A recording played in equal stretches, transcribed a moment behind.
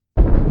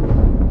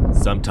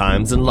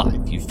Sometimes in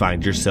life you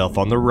find yourself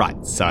on the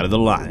right side of the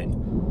line,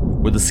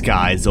 where the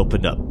skies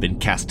open up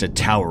and cast a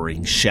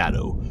towering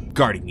shadow,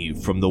 guarding you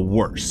from the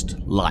worst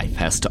life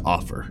has to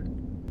offer.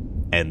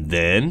 And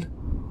then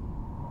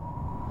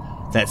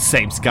that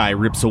same sky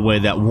rips away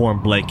that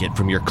warm blanket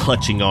from your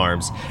clutching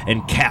arms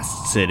and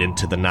casts it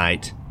into the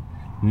night.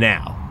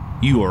 Now,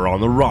 you are on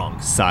the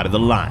wrong side of the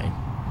line.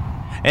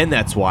 And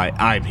that's why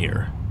I'm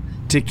here,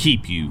 to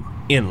keep you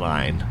in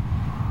line.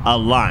 A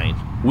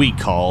line we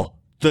call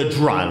the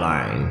Dry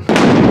Line.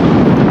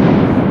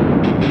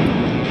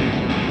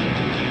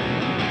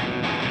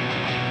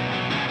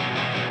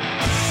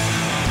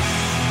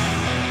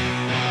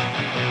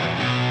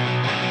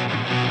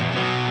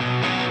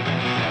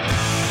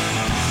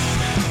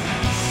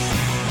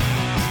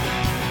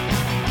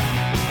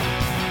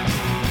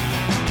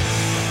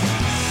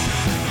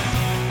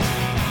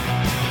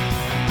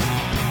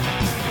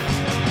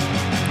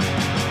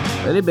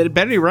 It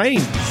better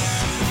rain.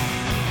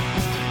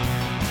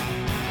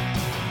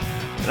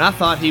 And I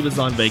thought he was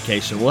on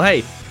vacation. Well,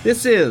 hey,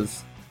 this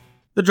is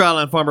the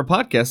Dryline Farmer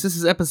Podcast. This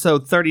is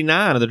episode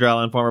 39 of the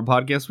Dryline Farmer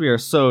Podcast. We are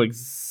so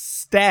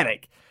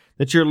ecstatic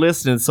that you're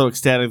listening, so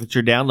ecstatic that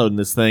you're downloading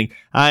this thing.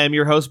 I am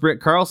your host,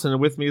 Brent Carlson, and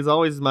with me, as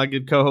always, is my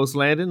good co-host,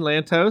 Landon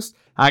Lantos.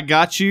 I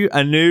got you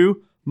a new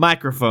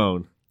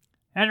microphone.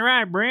 That's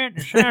right, Brent.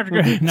 It sounds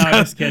good. No,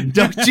 just kidding.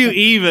 Don't you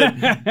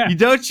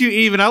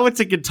even. I went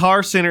to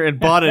Guitar Center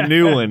and bought a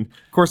new one.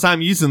 Of course,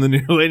 I'm using the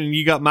new one, and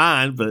you got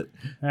mine, but...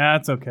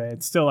 That's okay.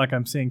 It's still like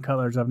I'm seeing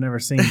colors I've never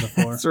seen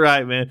before. That's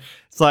right, man.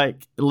 It's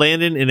like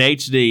Landon in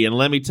HD, and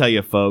let me tell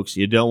you, folks,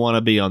 you don't want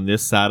to be on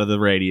this side of the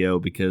radio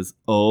because,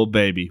 oh,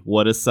 baby,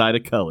 what a sight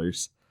of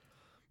colors.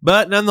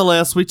 But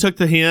nonetheless, we took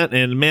the hint,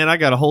 and, man, I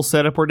got a whole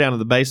setup. We're down in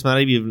the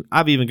basement.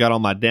 I've even got all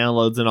my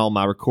downloads and all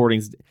my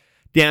recordings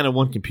down at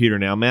one computer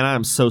now. Man, I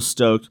am so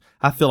stoked.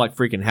 I feel like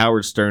freaking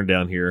Howard Stern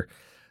down here.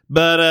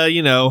 But,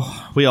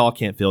 we all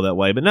can't feel that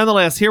way. But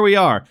nonetheless, here we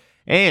are.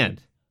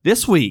 And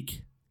this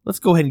week, let's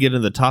go ahead and get into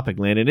the topic,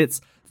 Landon.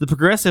 It's the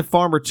Progressive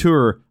Farmer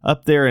Tour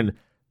up there in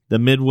the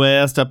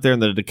Midwest, up there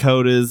in the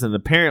Dakotas. And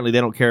apparently they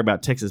don't care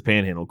about Texas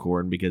Panhandle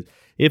corn, because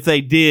if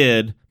they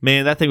did,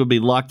 man, that thing would be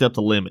locked up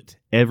to limit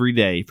every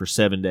day for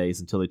 7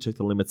 days until they took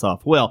the limits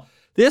off. Well,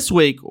 this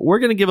week, we're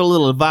going to give a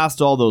little advice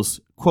to all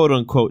those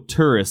quote-unquote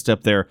tourists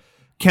up there,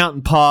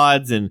 counting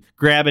pods and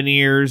grabbing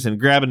ears and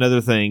grabbing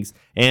other things.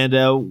 And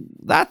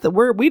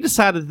we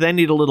decided they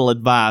need a little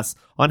advice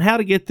on how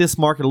to get this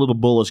market a little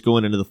bullish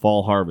going into the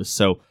fall harvest.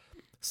 So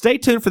stay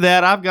tuned for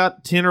that. I've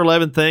got 10 or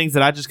 11 things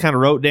that I just kind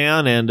of wrote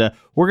down, and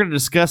we're going to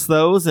discuss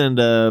those, and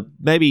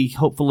maybe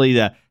hopefully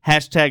the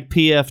hashtag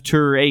PF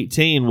Tour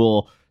 18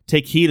 will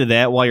take heed of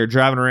that while you're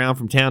driving around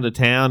from town to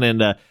town.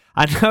 And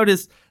I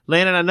noticed,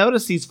 Landon,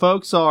 these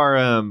folks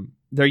are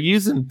they're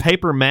using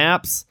paper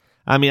maps.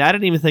 I mean, I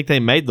didn't even think they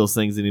made those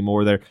things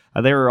anymore.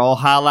 They were all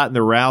highlighting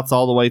their routes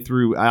all the way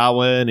through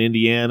Iowa and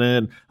Indiana,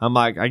 and I'm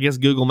like, I guess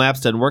Google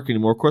Maps doesn't work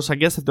anymore. Of course, I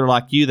guess if they're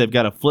like you, they've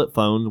got a flip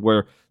phone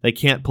where they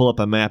can't pull up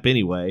a map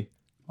anyway.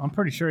 I'm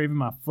pretty sure even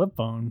my flip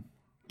phone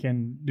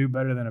can do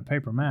better than a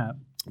paper map.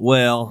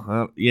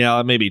 Well, yeah,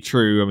 that may be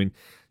true. I mean,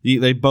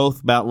 they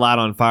both about light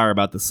on fire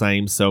about the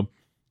same. So,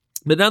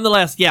 but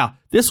nonetheless, yeah,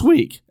 this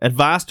week,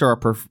 advice to our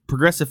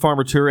Progressive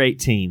Farmer Tour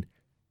 18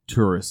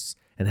 tourists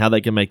and how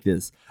they can make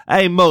this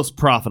a most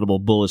profitable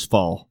bullish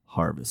fall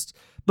harvest.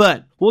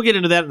 But we'll get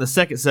into that in the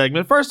second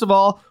segment. First of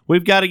all,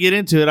 we've got to get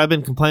into it. I've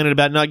been complaining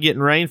about not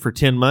getting rain for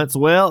 10 months.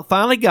 Well,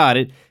 finally got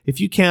it. If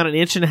you count 1.5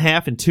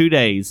 inches in 2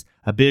 days,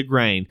 a big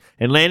rain.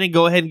 And Landon,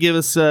 go ahead and give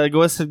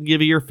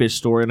me your fish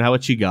story and how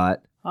what you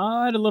got.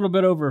 I had a little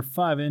bit over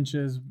 5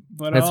 inches,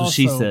 but that's what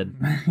she said.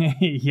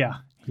 yeah.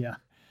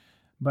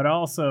 But I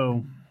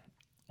also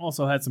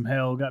had some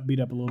hail, got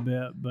beat up a little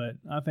bit, but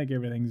I think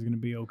everything's going to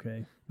be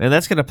okay. Man,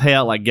 that's going to pay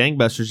out like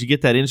gangbusters. You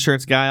get that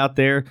insurance guy out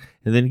there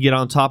and then get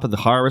on top of the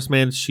harvest,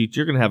 man, shoot,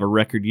 you're going to have a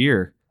record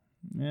year.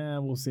 Yeah,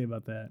 we'll see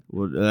about that.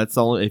 Well, that's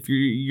only if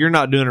you're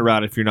not doing it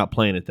right if you're not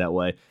playing it that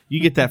way. You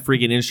get that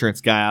freaking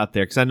insurance guy out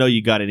there, because I know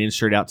you got it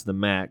insured out to the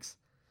max.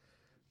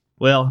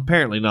 Well,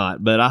 apparently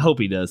not, but I hope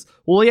he does.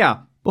 Well, yeah.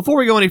 Before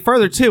we go any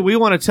further, too, we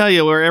want to tell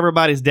you where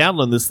everybody's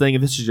downloading this thing.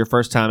 If this is your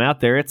first time out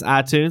there, it's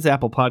iTunes,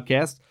 Apple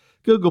Podcasts,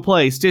 Google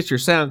Play, Stitcher,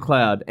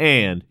 SoundCloud,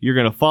 and you're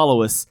going to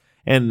follow us,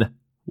 and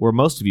where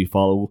most of you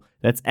follow,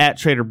 that's at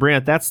Trader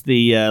Brent. That's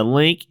the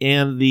link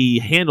and the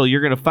handle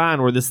you're going to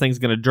find where this thing's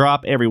going to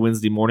drop every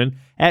Wednesday morning.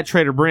 At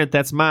Trader Brent,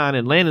 that's mine,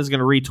 and Landon's going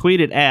to retweet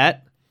it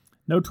at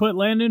No Twit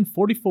Landon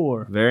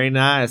 44. Very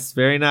nice,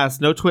 very nice.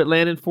 No Twit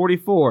Landon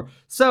 44.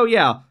 So,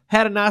 yeah,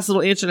 had a nice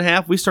little 1.5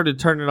 inches. We started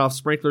turning off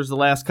sprinklers the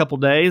last couple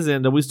days,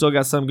 and we still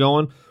got some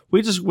going.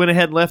 We just went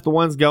ahead and left the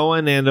ones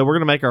going, and we're going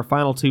to make our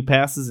final 2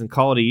 passes and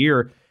call it a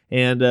year,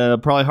 and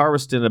probably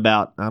harvest in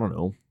about, I don't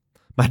know.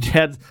 My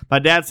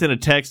dad sent a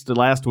text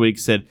last week,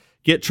 said,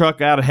 get truck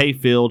out of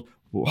hayfield,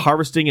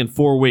 harvesting in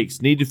 4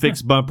 weeks, need to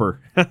fix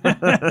bumper.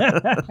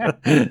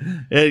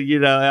 And,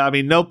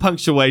 no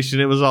punctuation.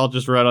 It was all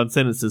just right on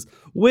sentences,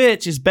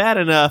 which is bad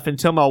enough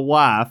until my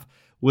wife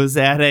was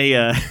at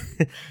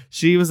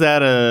she was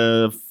at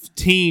a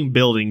team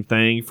building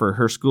thing for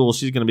her school.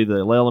 She's going to be the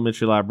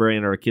elementary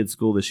librarian at our kid's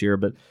school this year.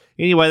 But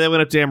anyway, they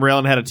went up to Amarillo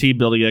and had a team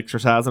building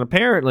exercise. And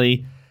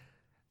apparently,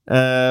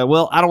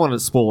 well, I don't want to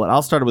spoil it.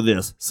 I'll start with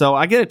this. So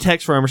I get a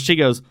text from her. She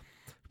goes,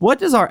 what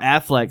does our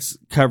Aflac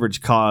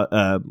coverage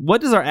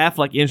what does our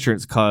Aflac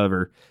insurance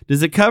cover?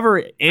 Does it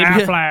cover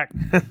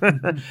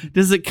Aflac?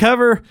 Does it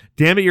cover?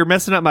 Damn it, you're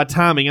messing up my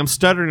timing. I'm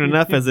stuttering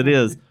enough as it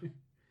is.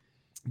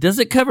 Does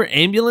it cover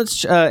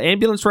ambulance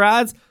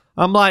rides?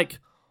 I'm like,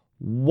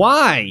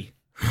 why?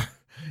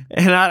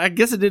 And I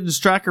guess it didn't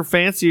strike her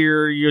fancy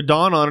or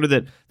dawn on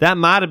her that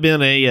might have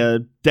been a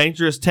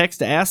dangerous text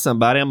to ask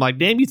somebody. I'm like,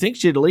 damn, you think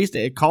she'd at least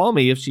call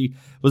me if she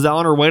was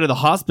on her way to the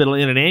hospital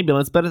in an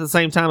ambulance? But at the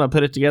same time, I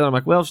put it together. I'm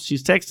like, well, if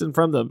she's texting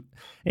from the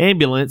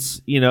ambulance,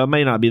 it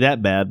may not be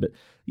that bad. But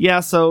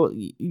yeah, so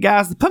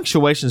guys, the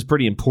punctuation is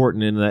pretty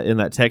important in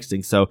that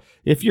texting. So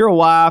if you're a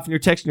wife and you're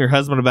texting your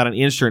husband about an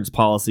insurance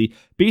policy,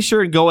 be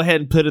sure and go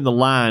ahead and put in the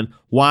line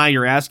why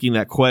you're asking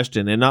that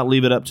question, and not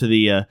leave it up to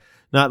the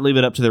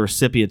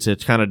recipient to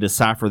kind of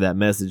decipher that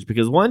message.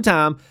 Because one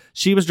time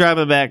she was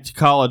driving back to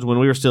college when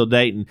we were still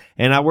dating,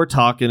 and we're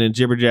talking and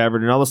jibber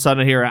jabbered, and all of a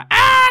sudden I hear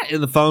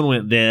and the phone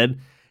went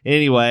dead.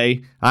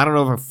 Anyway, I don't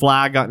know if a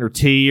fly got in her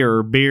tea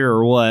or beer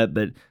or what,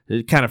 but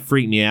it kind of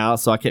freaked me out.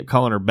 So I kept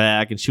calling her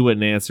back, and she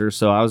wouldn't answer.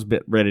 So I was a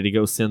bit ready to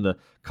go send the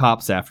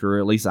cops after her,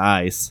 at least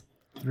ICE.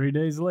 3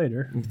 days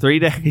later. 3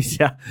 days,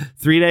 yeah.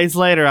 3 days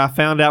later, I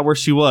found out where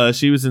she was.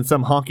 She was in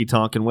some honky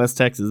tonk in West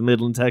Texas,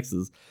 Midland,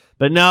 Texas.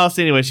 But no,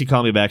 so anyway, she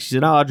called me back. She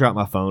said, "Oh, I dropped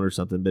my phone or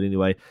something." But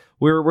anyway,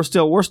 we're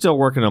still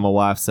working on my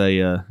wife's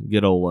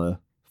good old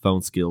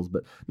phone skills.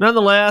 But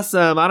nonetheless,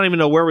 I don't even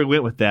know where we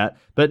went with that.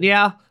 But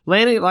yeah,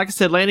 Lanny, like I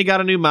said, Lanny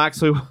got a new mic,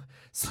 so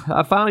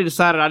I finally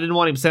decided I didn't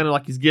want him sounding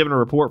like he's giving a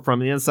report from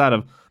the inside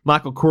of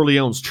Michael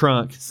Corleone's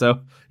trunk. So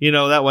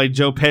that way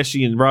Joe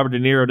Pesci and Robert De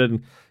Niro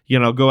didn't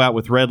go out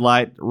with red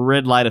light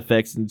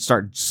effects and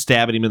start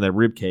stabbing him in the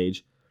rib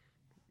cage.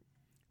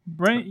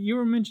 Brent, you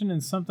were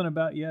mentioning something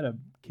about you had a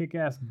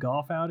kick-ass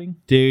golf outing?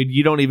 Dude,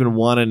 you don't even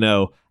want to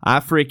know.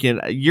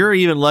 You're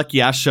even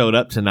lucky I showed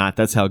up tonight.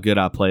 That's how good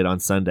I played on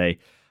Sunday.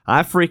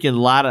 I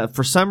freaking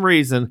for some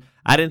reason,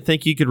 I didn't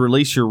think you could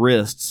release your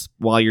wrists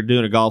while you're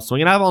doing a golf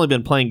swing. And I've only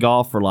been playing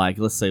golf for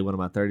let's say, what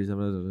am I,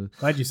 30s?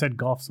 Glad you said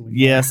golf swing.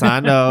 Yes, I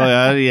know.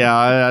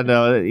 I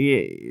know.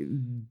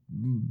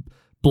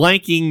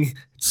 Blanking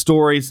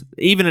stories,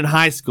 even in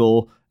high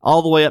school,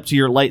 all the way up to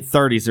your late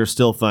 30s, they're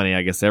still funny,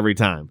 I guess, every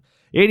time.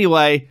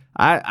 Anyway,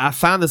 I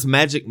found this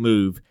magic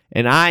move,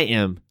 and I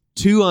am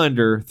 2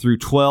 under through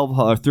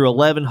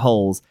 11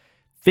 holes.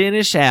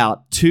 Finish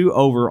out 2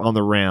 over on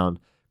the round.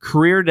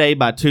 Career day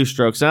by 2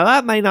 strokes. Now,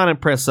 that may not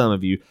impress some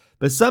of you,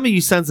 but some of you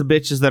sons of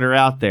bitches that are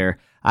out there,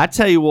 I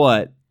tell you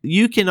what,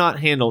 you cannot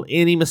handle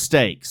any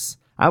mistakes.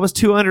 I was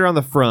 2 under on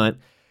the front,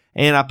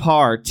 and I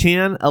par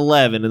 10,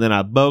 11, and then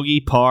I bogey,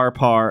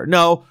 par.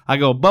 No, I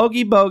go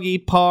bogey,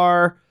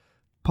 par,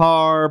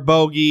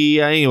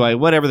 bogey. Anyway,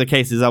 whatever the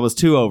case is, I was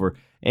 2 over.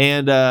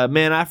 And,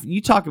 man, you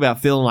talk about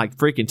feeling like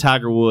freaking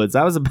Tiger Woods.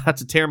 I was about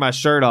to tear my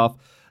shirt off,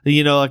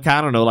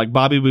 like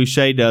Bobby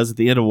Boucher does at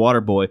the end of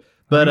Waterboy.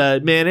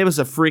 But, man, it was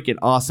a freaking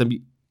awesome.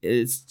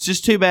 It's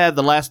just too bad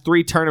the last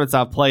 3 tournaments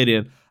I've played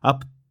in,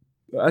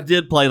 I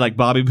did play like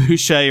Bobby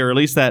Boucher, or at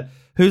least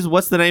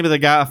what's the name of the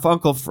guy?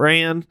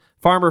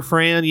 Farmer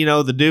Fran,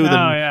 the dude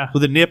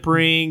with the nip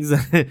rings.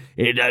 Get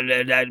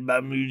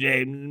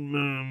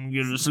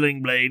a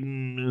sling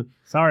blade.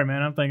 Sorry,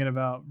 man. I'm thinking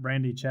about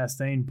Brandy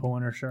Chastain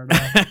pulling her shirt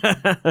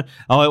off.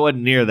 Oh, it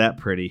wasn't near that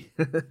pretty.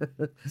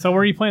 So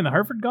were you playing the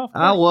Hereford golf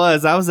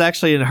course? I was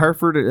actually in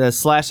Hereford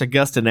 /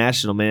 Augusta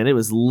National, man. It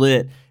was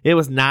lit. It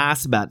was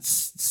nice, about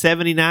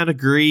 79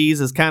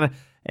 degrees. It's kind of...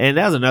 And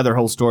that was another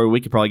whole story. We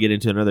could probably get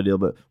into another deal,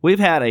 but we've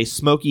had a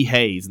smoky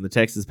haze in the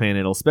Texas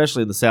Panhandle,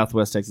 especially in the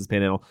Southwest Texas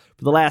Panhandle,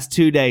 for the last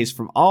 2 days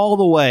from all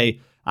the way.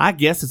 I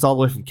guess it's all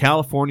the way from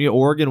California,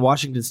 Oregon,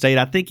 Washington State.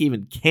 I think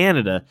even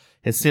Canada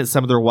has sent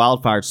some of their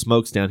wildfire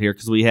smokes down here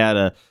because we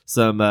had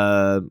some,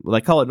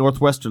 they call it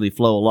northwesterly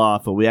flow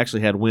aloft, but we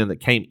actually had wind that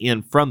came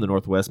in from the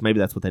northwest. Maybe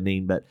that's what they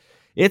mean, but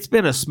it's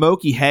been a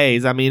smoky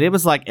haze. I mean, it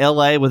was like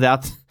LA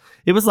without...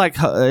 It was like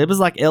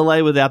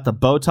LA without the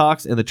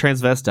Botox and the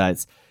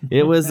transvestites.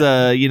 It was,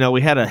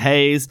 we had a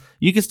haze.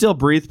 You could still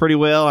breathe pretty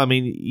well. I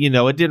mean,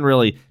 it didn't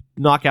really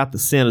knock out the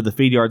scent of the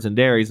feed yards and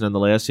dairies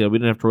nonetheless. We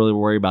didn't have to really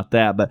worry about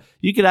that. But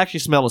you could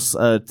actually smell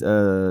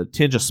a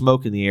tinge of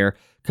smoke in the air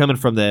coming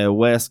from the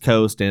west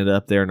coast and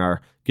up there in our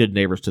good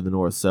neighbors to the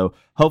north. So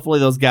hopefully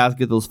those guys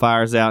get those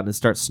fires out and it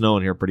starts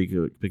snowing here pretty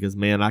good because,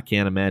 man, I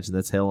can't imagine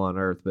that's hell on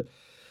earth. But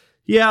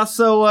yeah,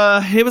 so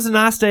it was a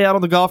nice day out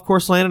on the golf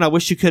course, Landon. I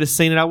wish you could have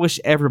seen it. I wish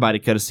everybody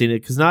could have seen it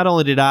because not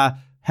only did I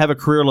have a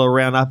career low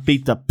round, I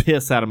beat the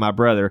piss out of my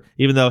brother,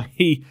 even though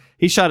he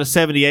shot a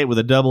 78 with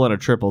a double and a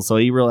triple. So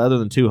he really, other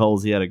than 2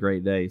 holes, he had a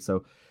great day.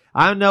 So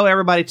I know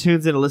everybody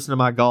tunes in to listen to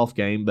my golf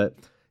game, but,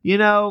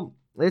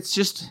 it's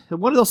just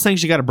one of those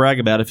things you got to brag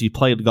about if you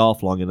played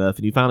golf long enough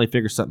and you finally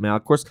figure something out.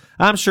 Of course,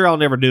 I'm sure I'll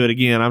never do it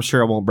again. I'm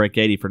sure I won't break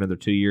 80 for another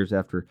 2 years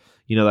after,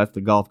 that's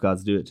the golf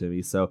gods do it to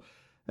me. So,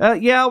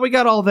 Yeah, we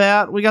got all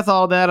that. We got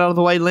all that out of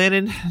the way.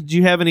 Landon, did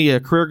you have any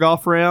career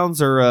golf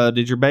rounds, or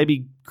did your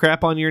baby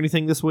crap on you or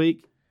anything this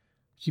week?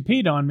 She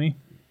peed on me.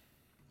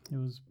 It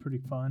was pretty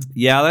fun.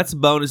 Yeah, that's a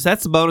bonus.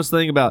 That's the bonus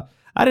thing about.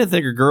 I didn't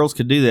think girls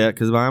could do that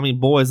because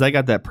boys, they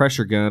got that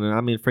pressure gun,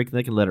 and freaking,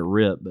 they can let it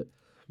rip. But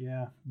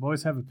yeah,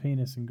 boys have a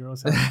penis and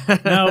girls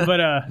have no,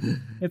 but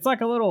it's like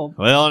a little.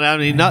 Well,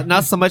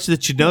 not so much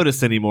that you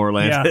notice anymore,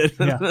 Landon.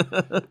 Yeah.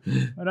 But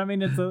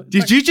it's a.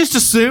 Did you just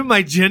assume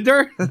my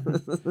gender?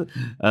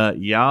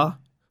 Yeah.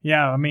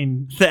 Yeah,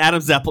 the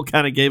Adam's apple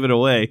kind of gave it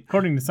away.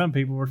 According to some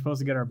people, we're supposed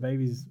to get our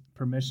babies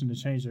permission to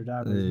change their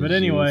diapers. But Jeez.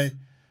 Anyway,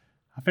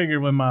 I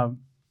figured when my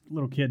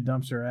little kid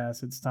dumps her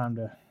ass, it's time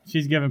to.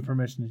 She's given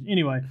permission.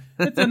 Anyway,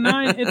 it's a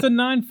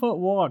 9-foot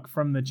walk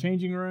from the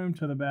changing room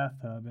to the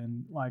bathtub,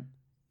 and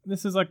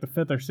this is like the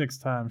 5th or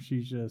 6th time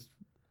she's just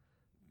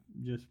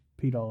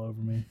peed all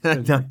over me.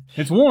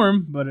 It's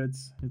warm, but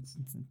it's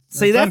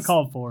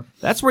uncalled for.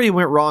 That's where you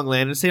went wrong,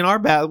 Landon. See, in our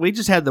bath, we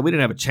didn't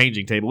have a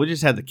changing table. We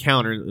just had the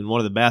counter in one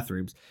of the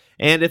bathrooms.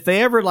 And if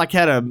they ever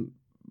had a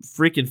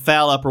freaking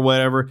foul up or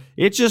whatever,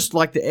 it just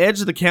the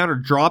edge of the counter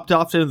dropped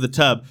off into the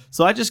tub.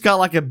 So I just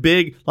got a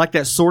big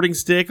that sorting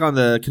stick on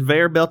the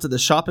conveyor belt at the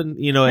shopping,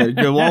 at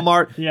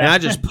Walmart, Yeah. and I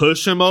just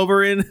push them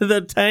over into the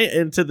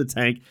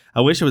tank.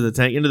 I wish it was a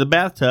tank, into the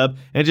bathtub,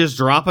 and just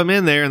drop them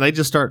in there, and they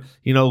just start,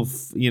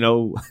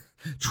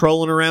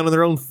 trolling around in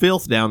their own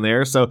filth down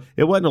there. So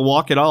it wasn't a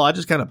walk at all. I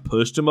just kind of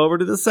pushed them over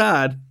to the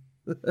side.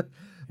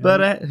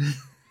 But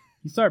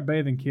you start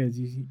bathing kids,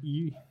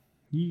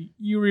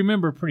 you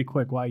remember pretty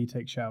quick why you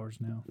take showers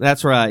now.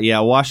 That's right.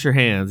 Yeah, wash your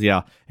hands.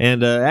 Yeah,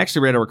 and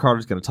actually, Rado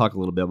Ricardo's going to talk a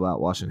little bit about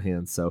washing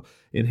hands. So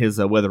in his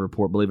weather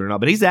report, believe it or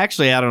not, but he's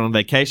actually out on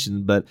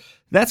vacation. But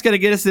that's going to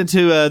get us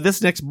into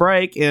this next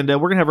break, and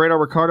we're going to have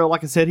Rado Ricardo.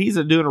 Like I said, he's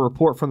doing a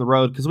report from the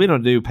road because we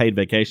don't do paid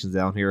vacations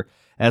down here,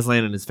 as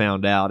Landon has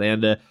found out.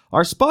 And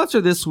our sponsor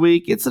this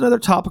week, it's another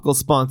topical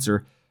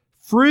sponsor,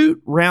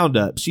 Fruit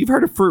Roundups. You've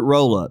heard of Fruit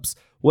Roll-Ups.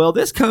 Well,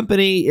 this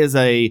company is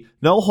a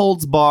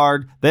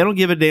no-holds-barred. They don't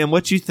give a damn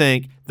what you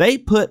think. They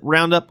put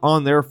Roundup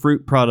on their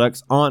fruit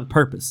products on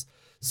purpose.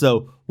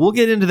 So we'll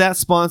get into that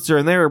sponsor,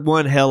 and they're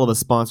one hell of a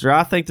sponsor.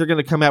 I think they're going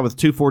to come out with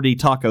 2,4-D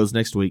tacos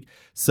next week.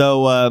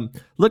 So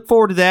look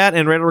forward to that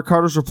and Rado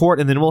Ricardo's report,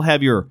 and then we'll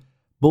have your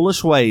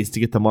bullish ways to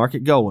get the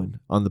market going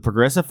on the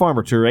Progressive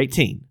Farmer Tour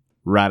 18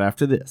 right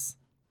after this.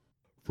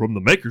 From the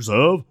makers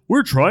of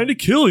We're Trying to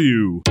Kill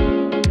You.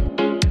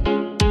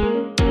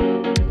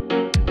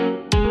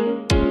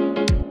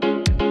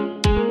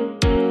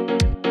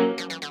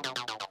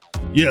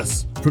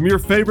 Yes, from your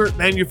favorite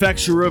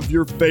manufacturer of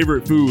your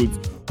favorite foods,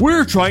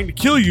 We're Trying to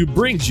Kill You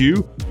brings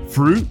you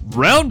Fruit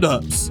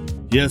Roundups.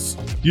 Yes,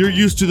 you're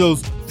used to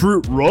those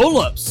fruit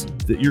roll-ups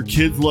that your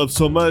kids love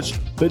so much,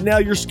 but now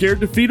you're scared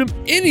to feed them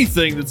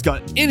anything that's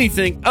got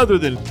anything other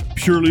than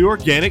purely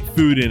organic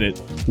food in it.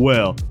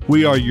 Well,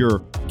 we are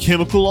your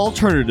chemical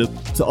alternative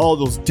to all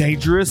those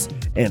dangerous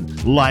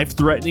and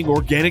life-threatening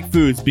organic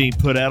foods being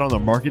put out on the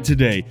market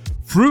today.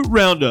 Fruit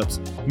Roundups,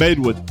 made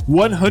with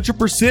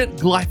 100%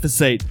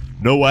 glyphosate,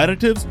 no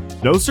additives,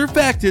 no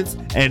surfactants,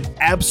 and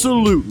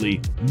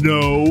absolutely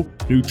no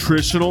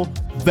nutritional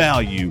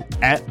value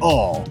at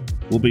all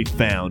will be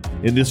found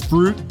in this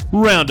Fruit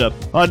Roundup,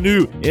 a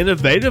new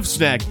innovative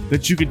snack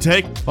that you can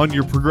take on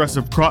your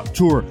Progressive Crop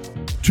Tour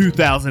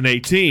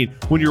 2018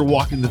 when you're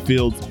walking the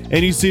fields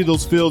and you see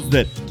those fields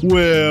that,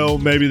 well,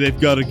 maybe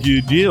they've got a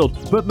good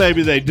yield, but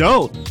maybe they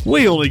don't.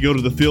 We only go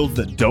to the fields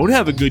that don't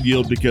have a good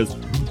yield because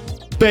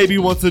baby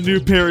wants a new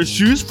pair of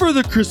shoes for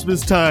the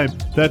Christmas time.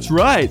 That's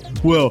right.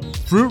 Well,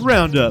 Fruit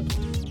Roundup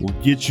will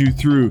get you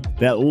through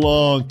that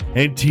long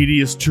and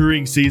tedious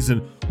touring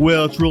season.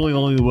 Well, it's really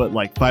only,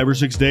 5 or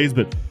 6 days,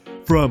 but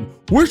from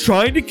We're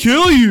Trying to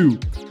Kill You,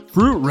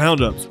 Fruit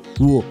Roundups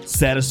will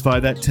satisfy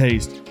that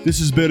taste. This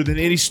is better than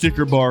any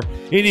Snicker bar,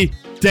 any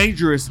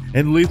dangerous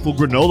and lethal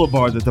granola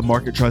bar that the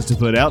market tries to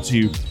put out to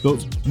you.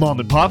 Those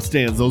mom and pop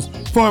stands, those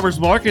farmers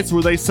markets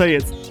where they say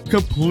it's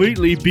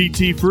completely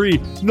BT free,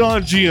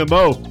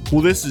 non-GMO.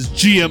 Well, this is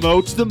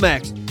GMO to the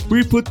max.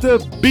 We put the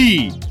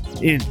B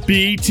in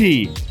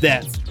BT.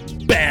 That's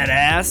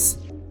badass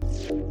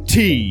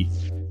T.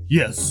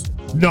 Yes,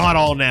 not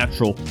all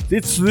natural.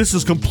 This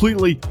is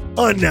completely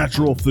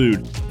unnatural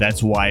food.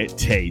 That's why it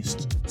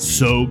tastes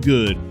so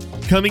good.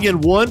 Coming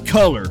in one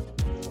color,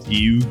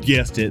 you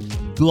guessed it,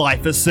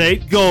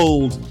 glyphosate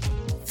gold.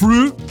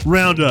 Fruit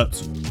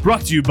Roundups,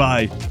 brought to you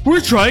by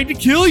We're Trying to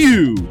Kill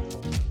You.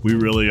 We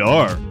really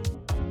are.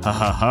 Ha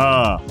ha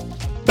ha.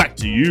 Back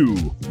to you,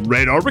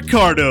 Rado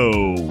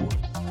Ricardo.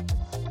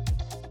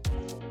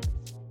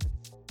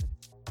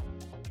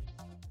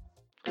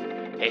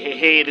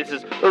 Hey, this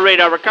is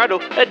Rado Ricardo,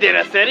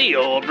 Dana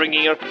Serio,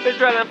 bringing your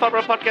Dryland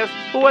Farmer Podcast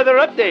weather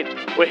update.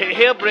 Well,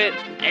 hey, Brent.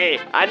 Hey,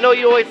 I know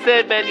you always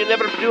said, man, you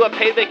never do a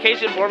paid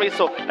vacation for me,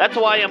 so that's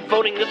why I'm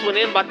phoning this one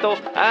in,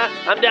 Bato.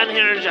 I'm down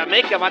here in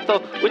Jamaica,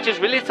 Bato, which is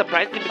really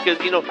surprising because,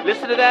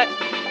 listen to that.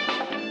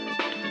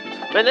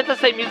 Man, that's the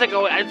same music.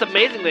 It's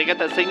amazing they got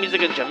that same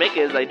music in Jamaica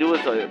as I do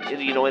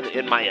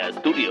in my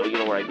studio,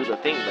 where I do the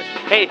thing. But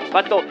hey,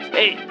 Vato,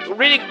 hey,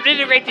 really,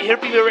 really great to hear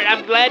from you.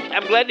 I'm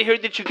glad to hear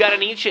that you got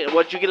an inch.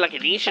 What, you get like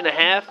an inch and a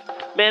half?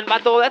 Man,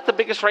 Vato, that's the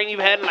biggest rain you've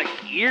had in like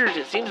years,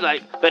 it seems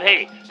like. But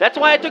hey, that's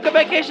why I took a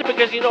vacation,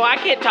 because I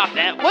can't top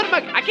that.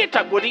 I can't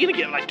top. What are you gonna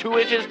get, like 2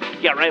 inches?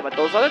 Yeah, right,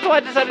 Vato. So that's why I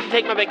decided to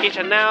take my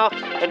vacation now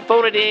and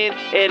phone it in.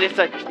 And it's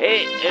like,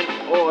 hey,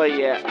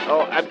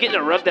 I'm getting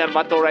a rub down,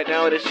 Vato, right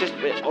now, and it's just,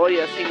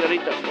 señorita,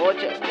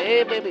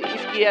 hey, baby,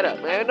 izquierda,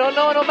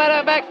 no,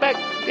 back,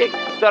 hey,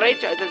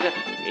 derecha,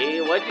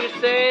 hey, what'd you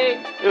say?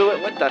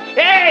 What the,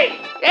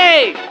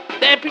 hey,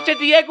 pinche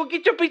Diego,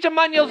 get your pinche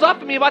manos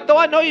off of me, Vato.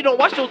 I know you don't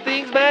wash those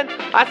things, man.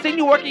 I seen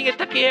you working at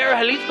Taqueria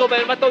Jalisco,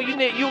 man, Vato. You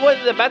went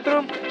in the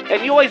bathroom,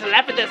 and you always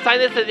laugh at that sign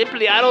that says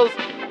empleados,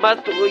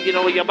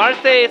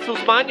 llamarse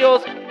sus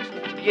manos,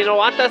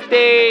 antes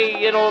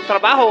de,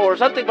 trabajo or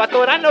something,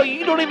 Vato. And I know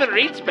you don't even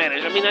read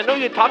Spanish. I mean, I know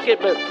you talk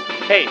it, but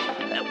hey,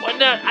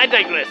 I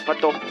digress,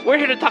 Vato. We're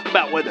here to talk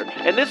about weather.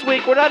 And this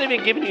week, we're not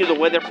even giving you the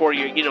weather for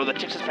your, the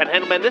Texas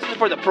Panhandle, man. This is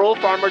for the Pro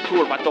Farmer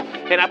Tour, Vato.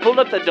 And I pulled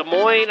up the Des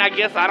Moines, I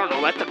guess. I don't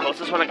know. That's the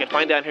closest one I can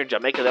find down here in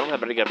Jamaica. They don't have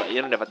very good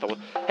internet, Vato.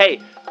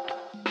 Hey,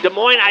 Des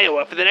Moines,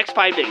 Iowa, for the next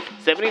 5 days,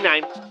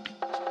 79,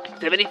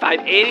 75,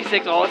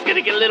 86. Oh, it's going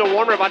to get a little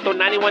warmer, Vato,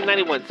 91,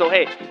 91. So,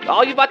 hey,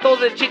 all you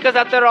Vatos and chicas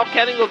out there all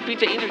counting those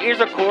pinche ears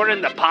of corn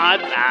in the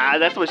pods.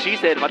 That's what she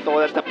said, Vato,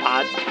 that's the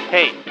pods.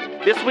 Hey,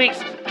 this week's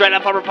Dried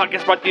Out Farmer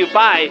Podcast brought to you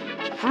by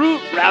Fruit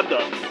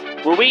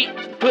Roundups, where we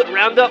put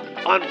Roundup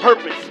on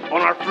purpose on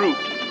our fruit.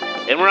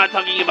 And we're not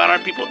talking about our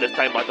people this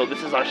time, Vato.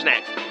 This is our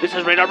snacks. This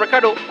is Radar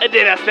Ricardo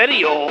de la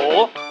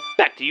Serio.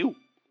 Back to you.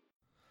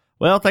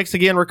 Well, thanks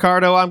again,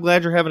 Ricardo. I'm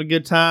glad you're having a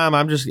good time.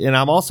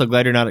 I'm also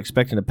glad you're not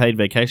expecting a paid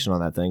vacation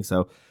on that thing.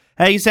 So,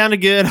 hey, you sounded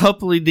good.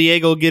 Hopefully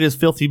Diego will get his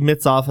filthy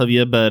mitts off of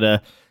you,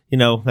 but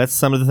that's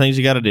some of the things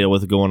you got to deal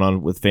with going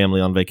on with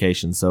family on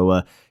vacation.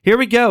 So, here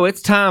we go.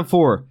 It's time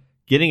for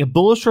getting a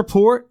bullish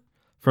report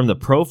from the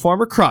Pro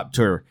Farmer Crop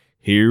Tour.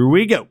 Here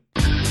we go.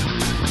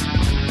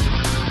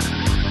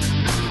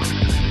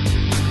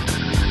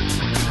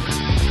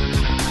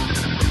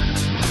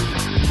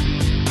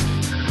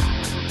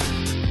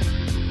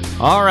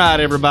 All right,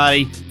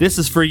 everybody. This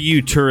is for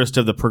you, tourists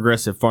of the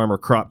Progressive Farmer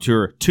Crop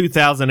Tour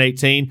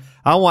 2018.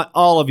 I want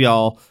all of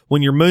y'all,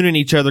 when you're mooning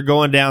each other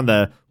going down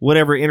the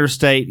whatever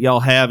interstate y'all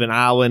have in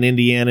Iowa and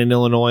Indiana and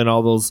Illinois and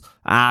all those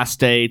I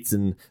states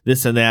and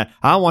this and that,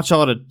 I want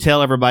y'all to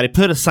tell everybody,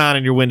 put a sign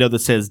in your window that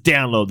says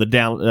download the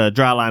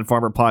Dryline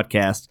Farmer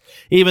podcast.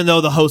 Even though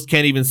the host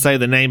can't even say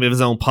the name of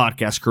his own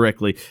podcast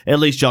correctly, at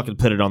least y'all can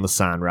put it on the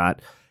sign, right?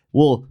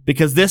 Well,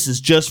 because this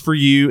is just for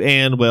you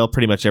and, well,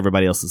 pretty much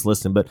everybody else that's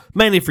listening, but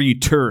mainly for you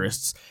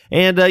tourists.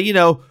 And,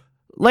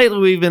 lately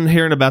we've been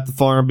hearing about the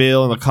farm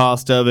bill and the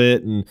cost of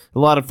it, and a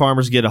lot of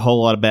farmers get a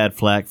whole lot of bad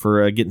flack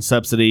for getting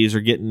subsidies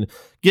or getting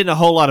a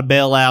whole lot of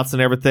bailouts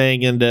and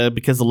everything, and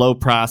because of low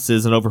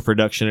prices and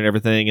overproduction and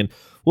everything. And,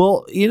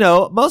 well,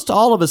 most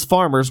all of us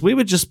farmers, we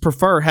would just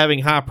prefer having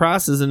high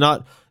prices and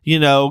not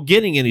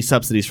getting any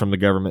subsidies from the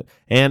government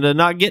and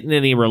not getting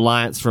any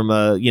reliance from,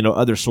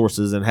 other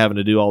sources and having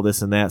to do all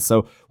this and that.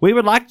 So we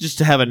would like just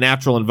to have a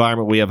natural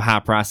environment where we have high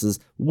prices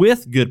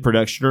with good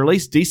production, or at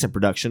least decent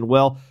production.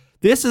 Well,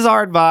 this is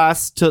our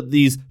advice to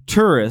these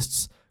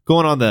tourists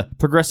going on the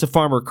Progressive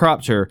Farmer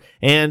Crop Tour.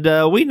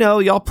 And we know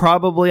y'all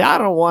probably, I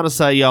don't want to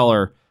say y'all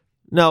are,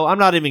 no, I'm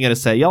not even going to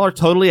say. Y'all are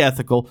totally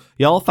ethical.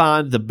 Y'all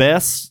find the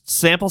best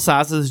sample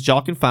sizes that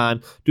y'all can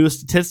find, do a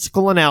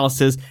statistical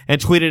analysis, and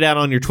tweet it out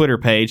on your Twitter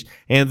page.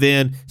 And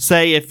then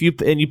say you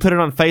put it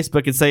on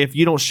Facebook and say, if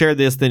you don't share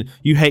this, then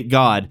you hate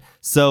God.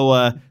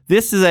 So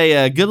this is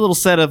a good little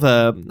set of,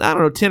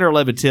 10 or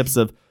 11 tips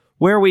of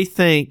where we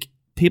think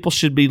people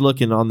should be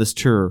looking on this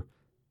tour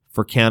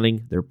for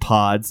counting their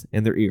pods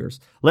and their ears.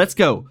 Let's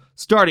go.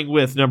 Starting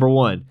with number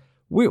 1.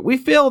 We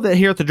feel that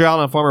here at the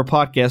Dryland Farmer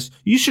Podcast,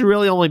 you should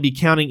really only be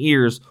counting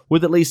ears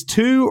with at least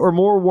 2 or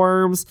more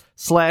worms /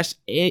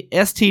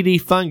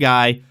 STD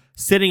fungi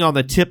sitting on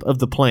the tip of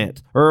the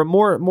plant, or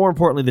more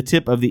importantly, the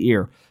tip of the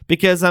ear.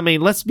 Because,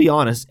 let's be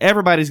honest,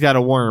 everybody's got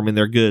a worm in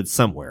their goods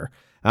somewhere.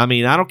 I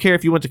don't care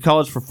if you went to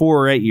college for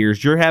 4 or 8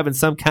 years, you're having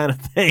some kind of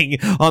thing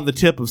on the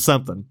tip of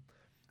something.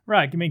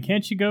 Right.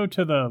 Can't you go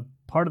to the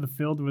part of the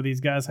field where these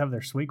guys have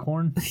their sweet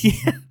corn?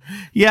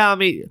 Yeah,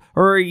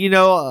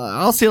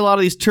 I'll see a lot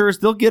of these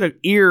tourists, they'll get an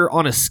ear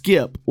on a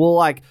skip.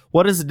 Well,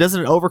 what is it?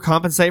 Doesn't it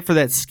overcompensate for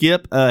that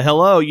skip?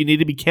 Hello, you need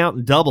to be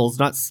counting doubles,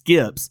 not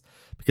skips,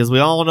 because we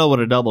all know what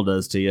a double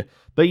does to you.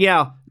 But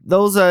yeah,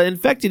 those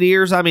infected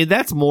ears,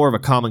 that's more of a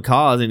common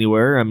cause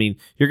anywhere.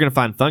 You're going to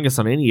find fungus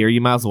on any ear.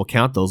 You might as well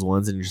count those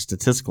ones in your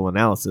statistical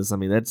analysis.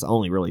 That's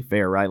only really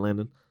fair, right,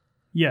 Landon?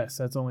 Yes,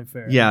 that's only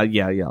fair. Yeah,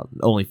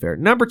 only fair.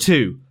 Number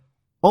 2.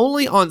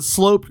 Only on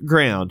sloped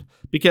ground,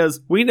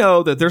 because we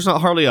know that there's not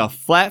hardly a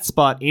flat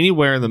spot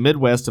anywhere in the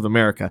Midwest of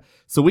America.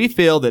 So we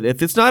feel that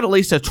if it's not at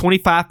least a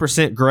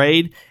 25%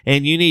 grade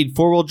and you need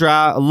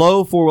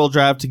low four-wheel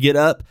drive to get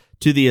up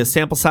to the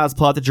sample size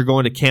plot that you're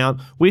going to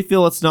count, we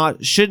feel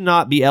should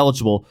not be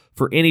eligible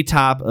for any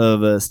type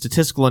of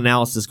statistical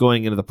analysis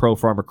going into the Pro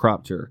Farmer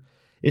Crop Tour.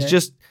 It's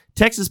just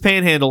Texas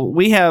Panhandle.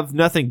 We have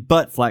nothing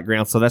but flat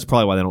ground, so that's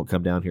probably why they don't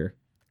come down here.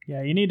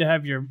 Yeah, you need to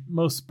have your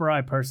most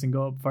spry person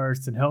go up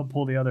first and help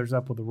pull the others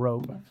up with a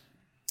rope.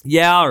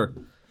 Yeah, or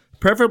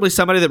preferably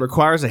somebody that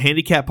requires a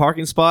handicap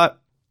parking spot.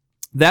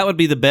 That would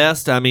be the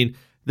best. I mean,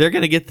 they're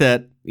going to get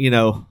that,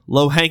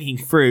 low-hanging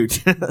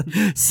fruit.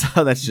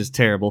 So that's just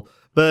terrible.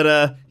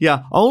 But,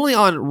 only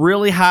on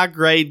really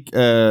high-grade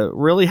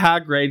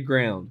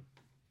ground.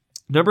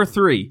 Number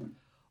 3,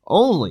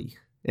 only,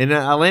 and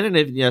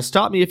Landon,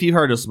 stop me if you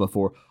heard this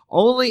before,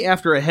 only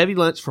after a heavy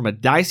lunch from a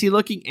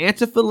dicey-looking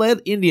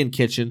Antifa-led Indian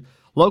kitchen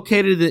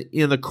located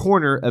in the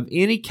corner of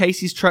any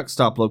Casey's truck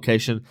stop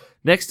location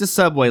next to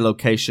Subway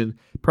location,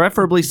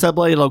 preferably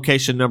Subway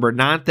location number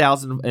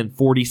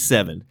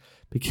 9047.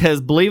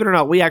 Because believe it or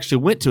not, we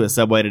actually went to a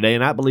Subway today,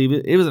 and I believe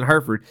it was in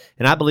Hereford,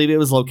 and I believe it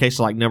was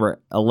location like number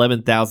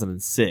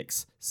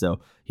 11,006. So,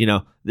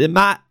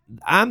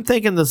 I'm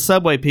thinking the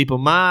Subway people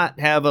might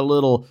have a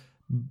little,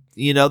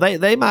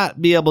 they might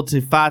be able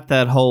to fight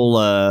that whole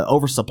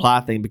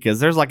oversupply thing, because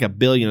there's like 1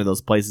 billion of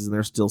those places, and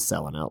they're still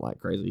selling out like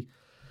crazy.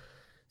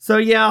 So,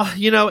 and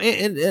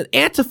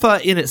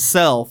Antifa in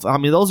itself, I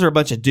mean, those are a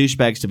bunch of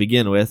douchebags to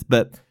begin with,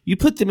 but you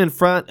put them in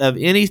front of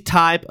any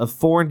type of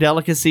foreign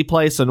delicacy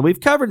place, and we've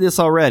covered this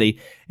already,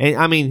 and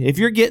I mean, if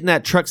you're getting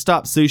that truck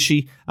stop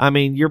sushi, I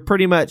mean, you're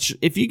pretty much,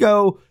 if you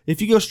go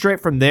straight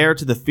from there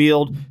to the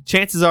field,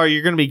 chances are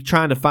you're going to be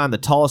trying to find the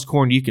tallest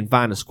corn you can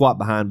find to squat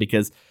behind,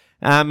 because,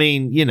 I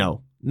mean,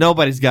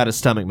 nobody's got a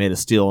stomach made of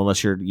steel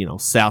unless you're,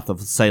 south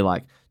of, say,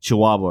 like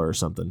Chihuahua or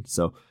something,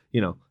 so,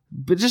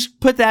 but just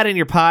put that in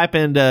your pipe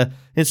and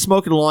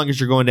smoke it along as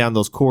you're going down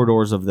those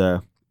corridors of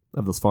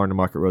those farm to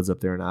market roads up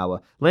there in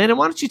Iowa. Landon,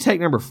 why don't you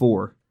take number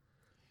 4?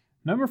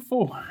 Number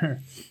 4.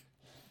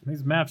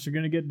 These maps are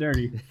going to get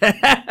dirty.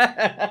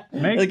 There's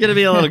going to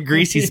be a little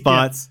greasy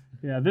spots.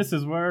 Yeah, this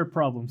is where our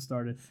problem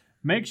started.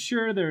 Make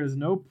sure there is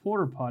no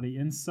porta potty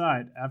in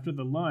sight after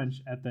the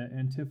lunch at the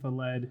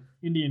Antifa-led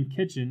Indian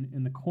kitchen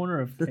in the corner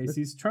of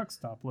Casey's truck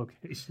stop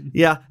location.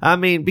 Yeah,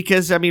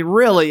 because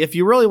really, if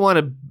you really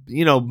want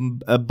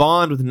to,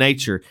 bond with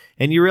nature,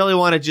 and you really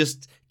want to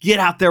just get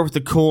out there with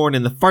the corn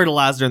and the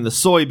fertilizer and the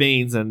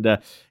soybeans, and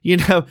you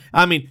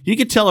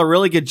could tell a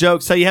really good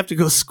joke. So you have to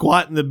go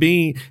squat in the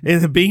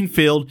bean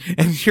field,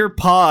 and your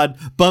pod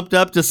bumped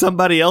up to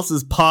somebody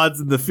else's pods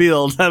in the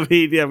field. I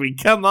mean,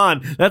 come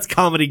on, that's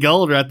comedy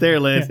gold right there,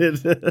 Landon.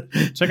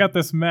 Check out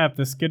this map.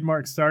 The skid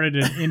mark started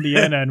in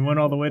Indiana and went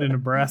all the way to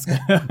Nebraska.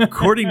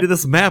 According to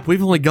this map,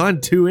 we've only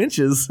gone 2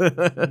 inches.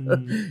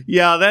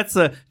 Yeah,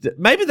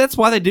 maybe that's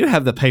why they do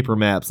have the paper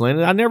maps,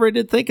 Landon. I never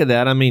did think of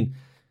that. I'm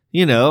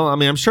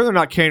sure they're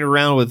not carrying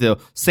around with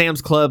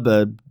Sam's Club,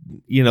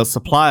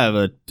 supply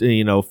of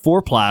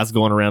 4-plies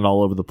going around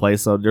all over the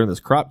place during this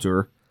crop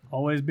tour.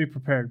 Always be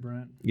prepared,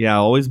 Brent. Yeah,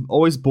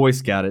 always Boy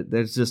Scout it.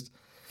 There's just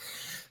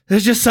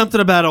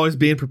something about always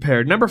being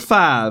prepared. Number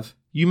 5,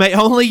 you may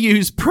only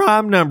use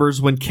prime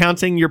numbers when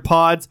counting your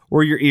pods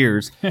or your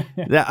ears.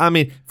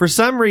 For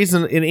some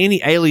reason, in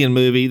any alien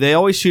movie, they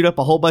always shoot up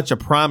a whole bunch of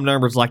prime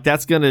numbers, like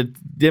that's going to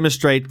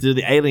demonstrate to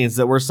the aliens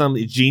that we're some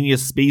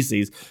genius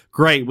species.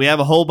 Great, we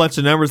have a whole bunch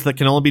of numbers that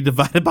can only be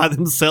divided by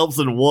themselves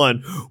in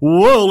 1.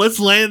 Whoa, let's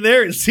land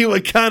there and see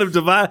what kind of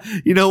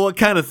what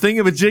kind of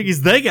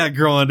thingamajiggies they got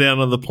growing down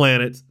on the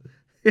planet.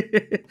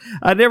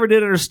 I never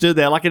did understood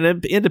that. Like in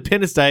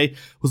Independence Day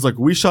was like,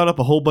 we shot up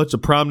a whole bunch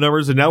of prime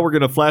numbers, and now we're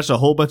going to flash a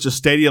whole bunch of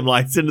stadium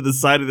lights into the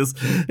side of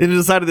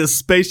this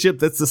spaceship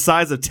that's the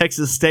size of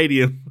Texas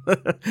Stadium.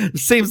 It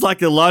seems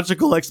like a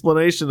logical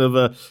explanation of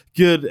a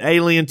good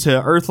alien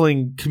to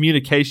earthling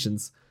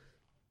communications.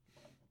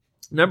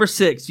 Number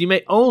 6, you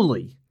may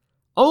only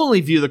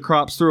view the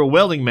crops through a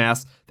welding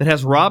mask that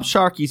has Rob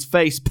Sharkey's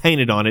face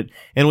painted on it,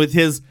 and with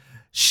his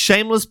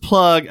shameless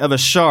plug of a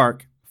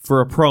shark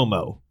for a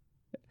promo.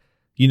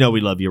 We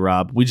love you,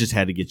 Rob. We just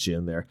had to get you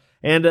in there.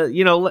 And,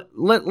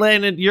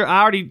 Landon,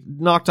 I already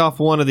knocked off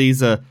one of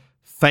these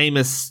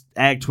famous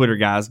Ag Twitter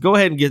guys. Go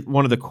ahead and get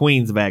one of the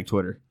queens of Ag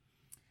Twitter.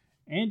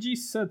 Angie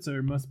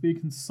Setzer must be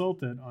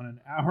consulted on an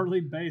hourly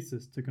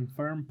basis to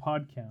confirm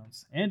pod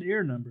counts and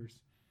ear numbers.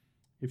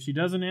 If she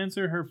doesn't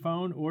answer her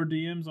phone or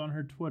DMs on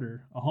her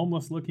Twitter, a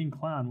homeless-looking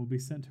clown will be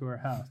sent to her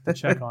house to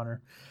check on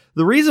her.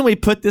 The reason we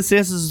put this in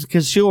is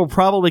because she will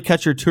probably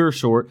cut your tour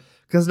short.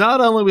 Because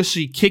not only will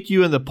she kick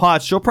you in the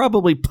pot, she'll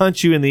probably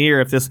punch you in the ear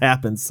if this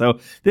happens. So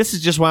this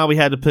is just why we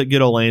had to put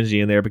good old Angie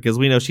in there, because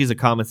we know she's a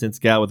common sense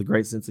gal with a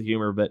great sense of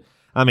humor. But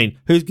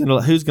who's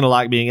gonna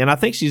like being? And I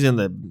think she's in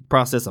the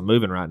process of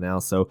moving right now.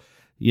 So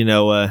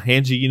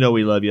Angie,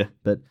 we love you,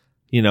 but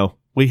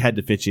we had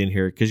to fit you in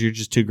here because you're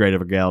just too great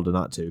of a gal to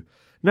not to.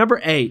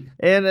 Number 8,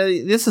 and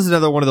this is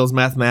another one of those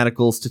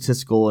mathematical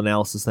statistical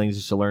analysis things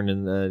that you learn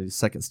in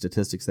second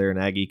statistics there in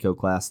Ag Eco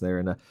class there,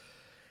 and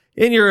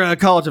In your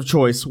college of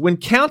choice, when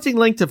counting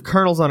length of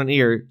kernels on an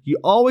ear, you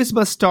always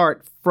must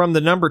start from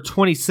the number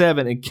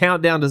 27 and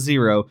count down to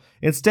 0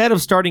 instead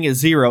of starting at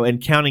 0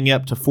 and counting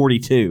up to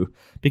 42.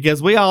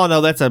 Because we all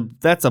know that's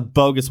a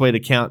bogus way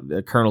to count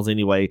kernels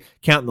anyway.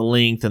 Counting the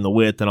length and the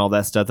width and all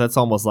that stuff. That's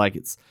almost like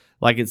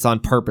it's on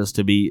purpose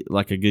to be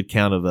like a good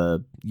count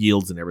of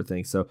yields and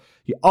everything. So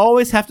you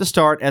always have to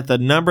start at the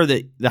number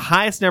the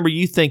highest number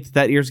you think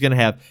that ear's going to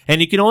have. And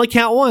you can only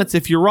count once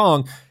if you're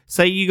wrong.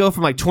 Say you go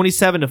from like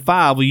 27 to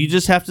 5. Well, you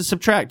just have to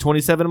subtract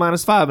 27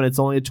 minus 5, and it's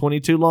only a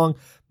 22 long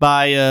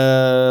by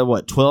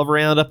 12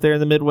 around up there in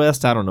the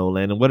Midwest. I don't know,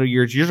 Landon. What are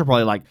yours? Yours are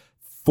probably like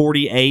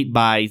 48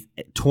 by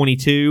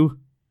 22.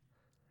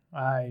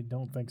 I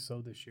don't think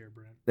so this year,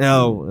 Brent.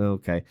 Oh,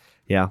 okay.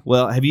 Yeah.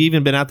 Well, have you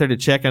even been out there to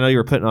check? I know you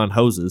were putting on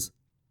hoses.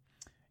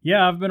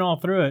 Yeah, I've been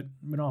all through it.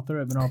 Been all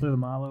through the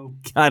Milo.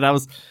 God,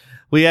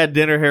 we had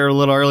dinner here a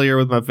little earlier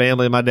with my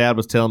family. My dad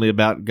was telling me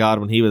about God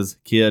when he was a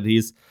kid.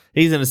 He's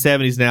in his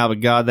 70s now,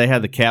 but God, they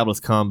had the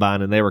cabless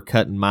combine and they were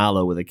cutting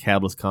Milo with a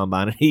cabless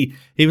combine. And he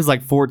was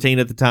like 14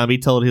 at the time. He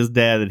told his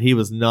dad that he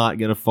was not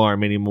going to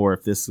farm anymore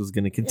if this was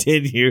going to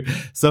continue.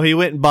 So he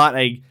went and bought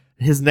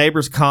his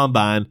neighbor's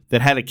combine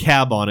that had a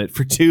cab on it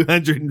for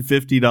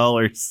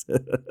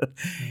 $250.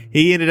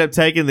 He ended up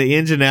taking the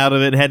engine out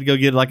of it and had to go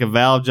get like a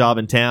valve job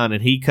in town,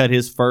 and he cut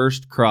his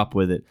first crop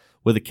with it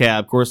with a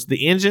cab. Of course,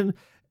 the engine,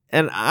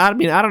 and I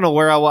mean, I don't know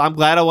where I'm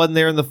glad I wasn't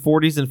there in the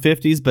 40s and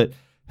 50s, but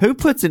who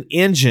puts an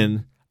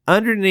engine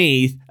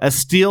underneath a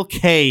steel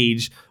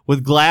cage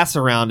with glass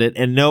around it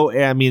and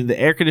the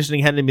air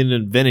conditioning hadn't even been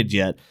invented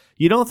yet?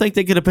 You don't think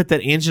they could have put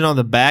that engine on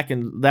the back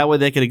and that way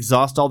they could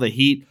exhaust all the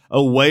heat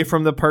away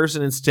from the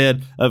person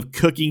instead of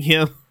cooking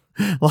him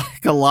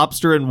like a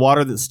lobster in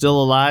water that's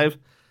still alive?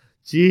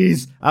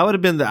 Jeez, I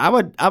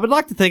would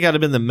like to think I'd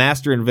have been the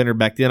master inventor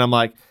back then. I'm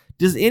like,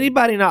 does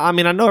anybody not? I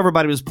mean, I know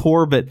everybody was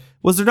poor, but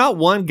was there not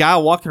one guy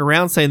walking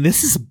around saying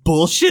this is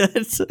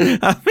bullshit?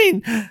 I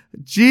mean,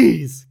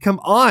 geez, come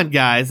on,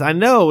 guys. I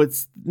know it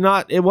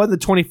wasn't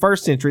the 21st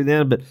century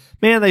then, but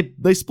man,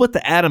 they split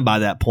the atom by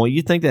that point.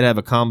 You'd think they'd have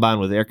a combine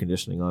with air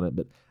conditioning on it,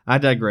 but I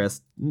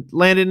digress.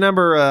 Landed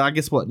number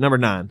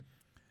 9.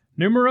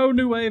 Numero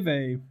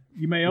nueve.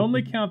 You may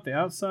only count the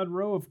outside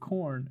row of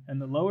corn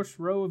and the lowest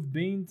row of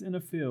beans in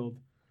a field,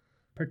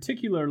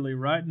 particularly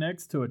right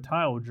next to a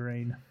tile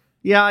drain.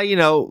 Yeah,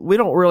 we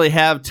don't really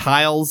have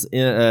tile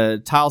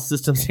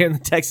systems here in the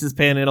Texas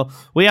Panhandle.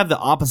 We have the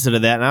opposite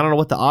of that, and I don't know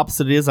what the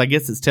opposite is. I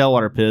guess it's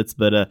tailwater pits,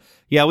 but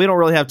yeah, we don't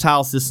really have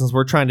tile systems.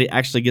 We're trying to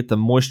actually get the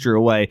moisture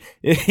away,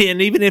 and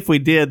even if we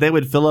did, they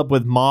would fill up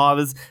with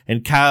moths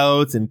and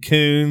coyotes and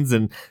coons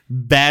and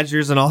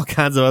badgers and all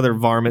kinds of other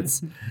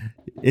varmints.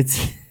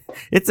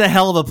 It's a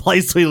hell of a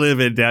place we live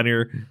in down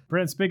here.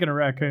 Brent, speaking of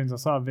raccoons, I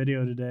saw a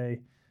video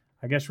today.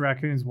 I guess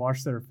raccoons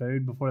wash their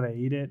food before they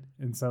eat it,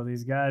 and so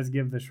these guys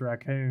give this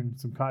raccoon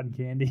some cotton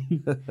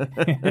candy,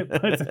 and it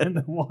puts it in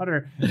the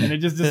water, and it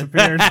just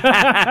disappears.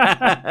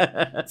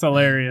 It's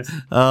hilarious.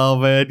 Oh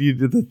man,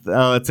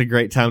 it's a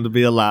great time to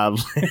be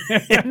alive.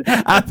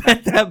 I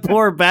bet that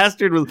poor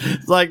bastard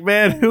was like,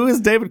 man, who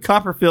is David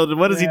Copperfield, and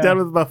what has he done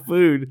with my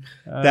food?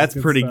 That's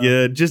pretty stuff.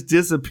 Good. Just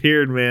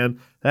disappeared, man.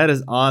 That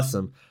is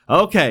awesome.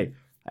 Okay,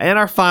 and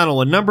our final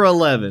one, number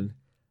 11.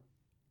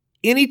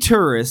 Any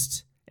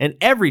tourist. And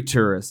every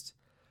tourist,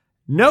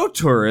 no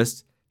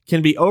tourist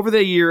can be over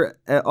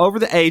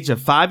the age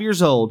of 5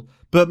 years old,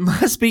 but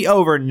must be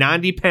over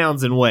 90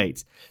 pounds in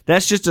weight.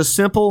 That's just a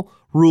simple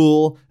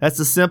rule. That's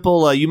a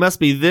simple, you must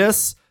be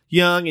this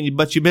young,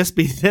 but you must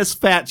be this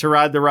fat to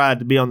ride the ride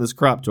to be on this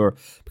crop tour.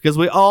 Because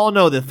we all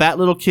know that fat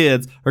little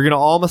kids are going to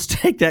all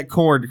mistake that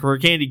corn for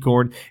candy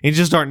corn and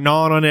just start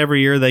gnawing on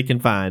every ear they can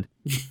find.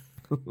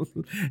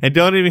 And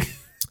don't even...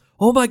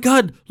 Oh my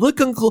God! Look,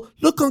 Uncle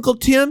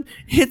Tim!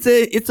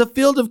 It's a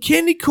field of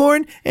candy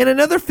corn and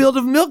another field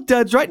of milk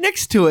duds right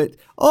next to it.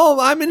 Oh,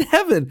 I'm in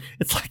heaven!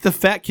 It's like the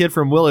fat kid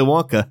from Willy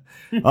Wonka.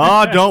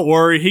 Oh, don't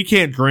worry, he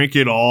can't drink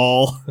it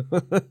all.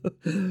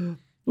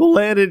 Well,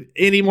 Landon,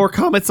 any more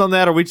comments on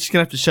that, or are we just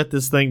gonna have to shut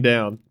this thing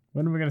down?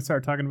 When are we gonna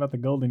start talking about the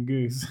golden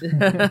goose?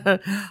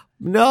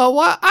 No,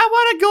 I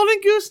want a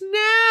golden goose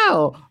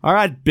now. All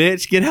right,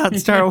 bitch, get out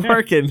and start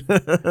working.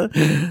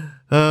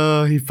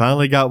 Oh, he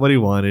finally got what he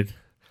wanted.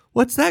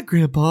 What's that,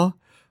 Grandpa?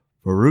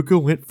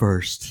 Veruca went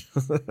first.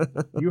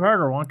 You heard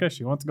her, Wonka.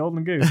 She wants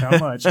golden goose. How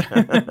much?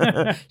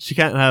 She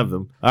can't have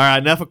them. All right,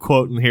 enough of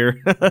quoting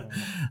here.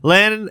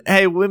 Landon,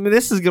 hey,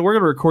 this is good. We're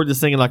going to record this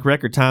thing in like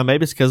record time.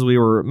 Maybe it's because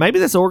maybe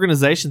this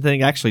organization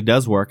thing actually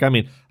does work. I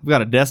mean, I've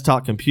got a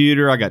desktop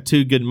computer. I got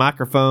 2 good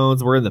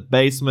microphones. We're in the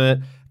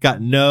basement.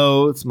 Got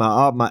notes.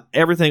 My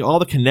everything. All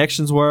the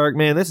connections work.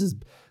 Man,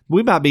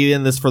 we might be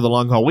in this for the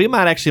long haul. We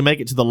might actually make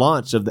it to the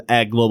launch of the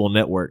Ag Global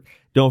Network.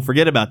 Don't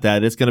forget about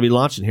that. It's going to be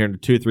launching here in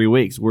 2 or 3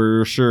 weeks.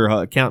 We're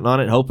sure counting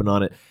on it, hoping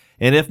on it.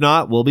 And if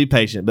not, we'll be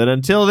patient. But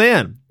until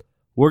then,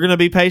 we're going to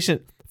be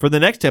patient for the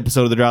next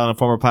episode of the Dryland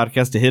Farmer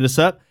Podcast to hit us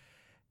up.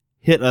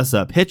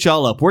 Hit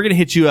y'all up. We're going to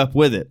hit you up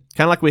with it.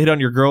 Kind of like we hit on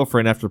your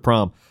girlfriend after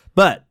prom.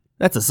 But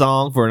that's a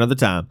song for another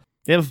time.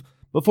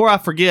 before I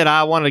forget,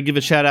 I want to give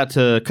a shout out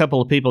to a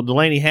couple of people.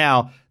 Delaney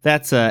Howe,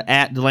 that's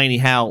at Delaney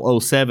Howe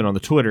 07 on the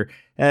Twitter.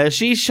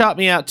 She shot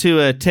me out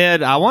to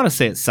Ted, I want to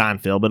say it's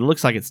Seinfeld, but it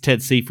looks like it's Ted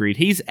Seafried.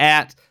 He's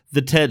at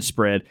the TED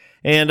Spread.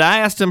 And I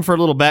asked him for a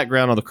little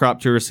background on the crop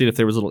tour, see if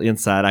there was a little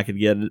insight I could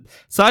get.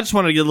 So I just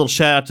wanted to give a little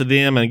shout out to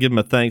them and give them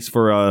a thanks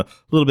for a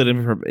little bit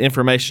of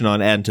information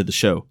on adding to the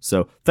show.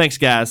 So thanks,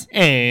 guys.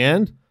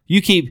 And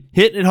you keep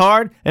hitting it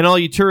hard, and all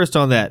you tourists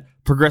on that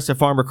Progressive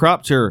Farmer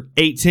Crop Tour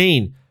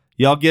 18,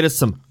 y'all get us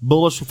some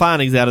bullish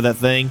findings out of that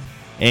thing,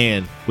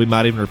 and we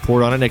might even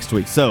report on it next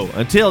week. So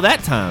until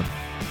that time,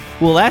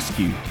 we'll ask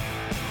you,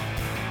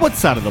 what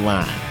side of the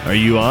line are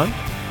you on?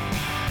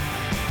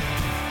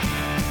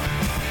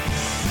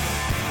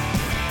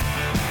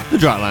 The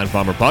Dryline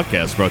Farmer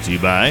Podcast brought to you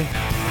by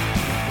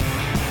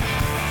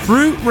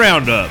Fruit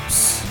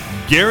Roundups,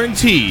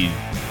 guaranteed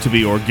to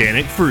be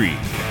organic free.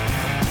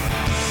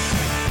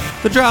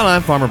 The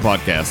Dryline Farmer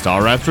Podcast,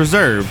 all rights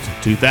reserved,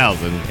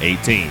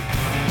 2018.